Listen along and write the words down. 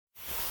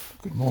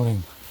Good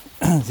morning.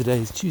 Today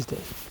is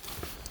Tuesday.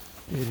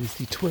 It is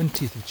the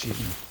 20th of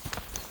June.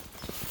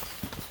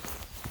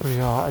 We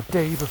are a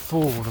day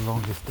before the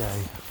longest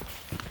day.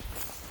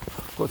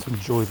 I've got to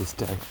enjoy this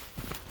day.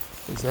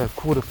 It's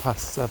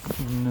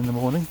 7:15 in the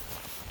morning.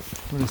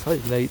 I'm running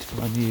slightly late for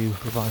my new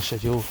revised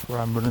schedule where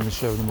I'm running the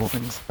show in the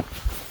mornings.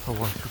 My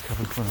wife's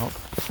recovering from an op.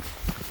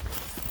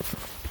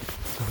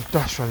 So I've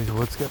dashed rally the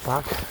woods, get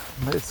back,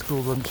 make the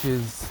school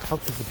lunches,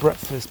 help with the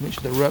breakfast, make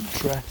sure they're up,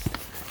 dressed,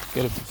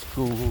 get them to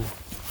school.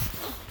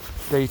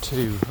 Day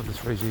 2 of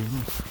this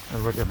regime,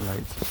 already I'm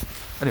late.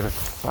 Anyway,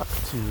 back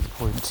to the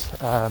point.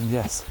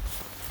 Yes,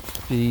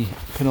 the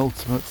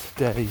penultimate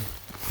day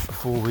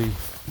before we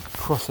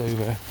cross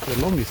over to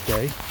the longest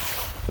day.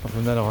 And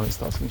from then on it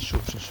starts getting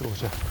shorter and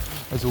shorter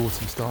as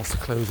autumn starts to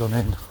close on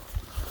in,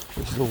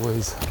 which is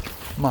always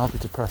mildly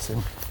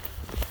depressing.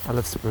 I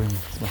love spring,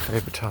 it's my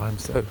favourite time,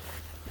 so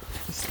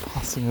it's the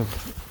passing of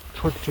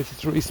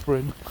 2023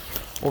 spring,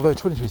 although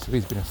 2023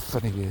 has been a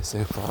funny year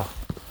so far.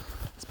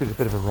 It's been a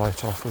bit of a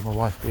write-off with my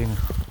wife being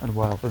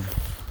unwell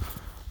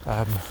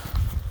and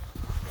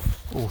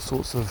all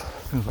sorts of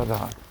things like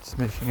that, just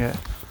making it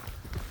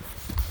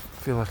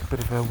feel like a bit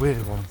of a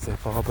weird one so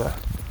far. But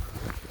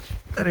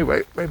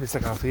anyway, maybe the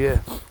second half of the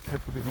year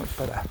hope will be much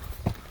better,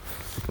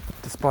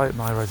 despite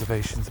my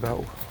reservations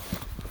about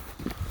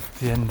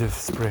the end of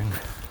spring.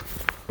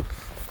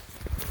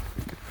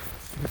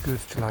 A good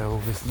July,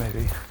 August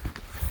maybe.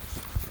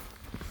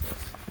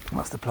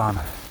 That's the plan.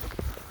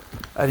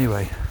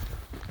 Anyway,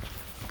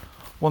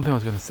 one thing I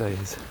was going to say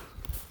is,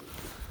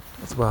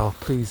 as well,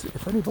 please,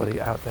 if anybody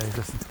out there is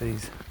listening to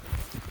these,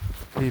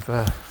 leave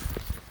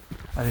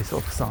any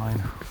sort of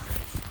sign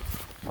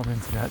on the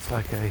internet,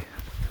 like a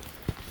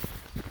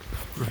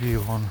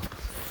review on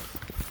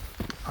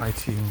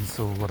iTunes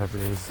or whatever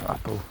it is,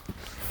 Apple,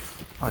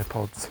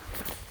 iPods?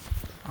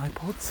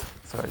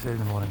 Sorry, it's 8 in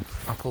the morning.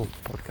 Apple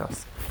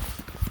Podcasts.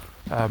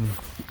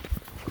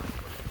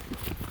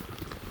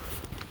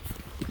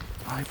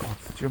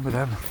 iPods, do you remember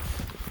them?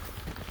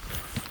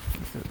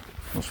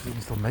 I'm not sure if you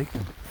can still make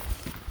them.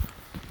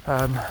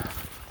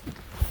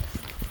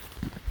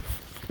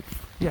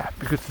 Yeah, it'd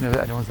be good to know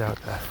that anyone's out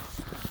there.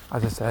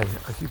 As I say,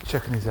 I keep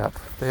checking these up.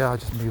 They are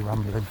just me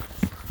rambling.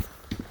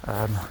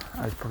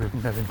 I probably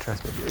have no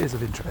interest, but if it is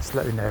of interest,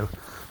 let me know.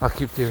 I'll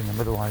keep doing them,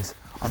 otherwise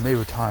I may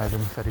retire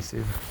them fairly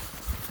soon.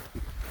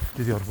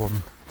 Do the odd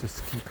one, just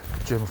to keep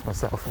a journal for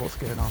myself of what's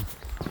going on,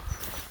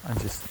 and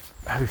just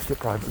host it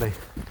privately.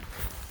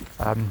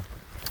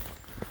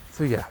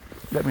 So yeah,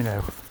 let me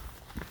know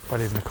by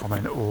leaving a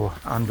comment or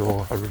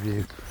a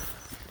review.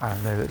 I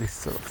know that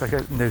this, because I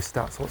get no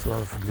stats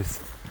whatsoever from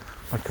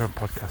my current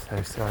podcast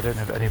host, so I don't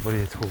know if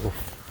anybody at all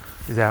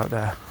is out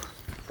there.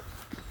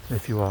 And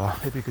if you are,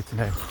 it'd be good to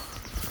know.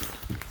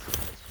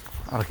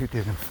 I'll keep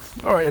doing them.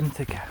 Alright then,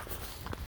 take care.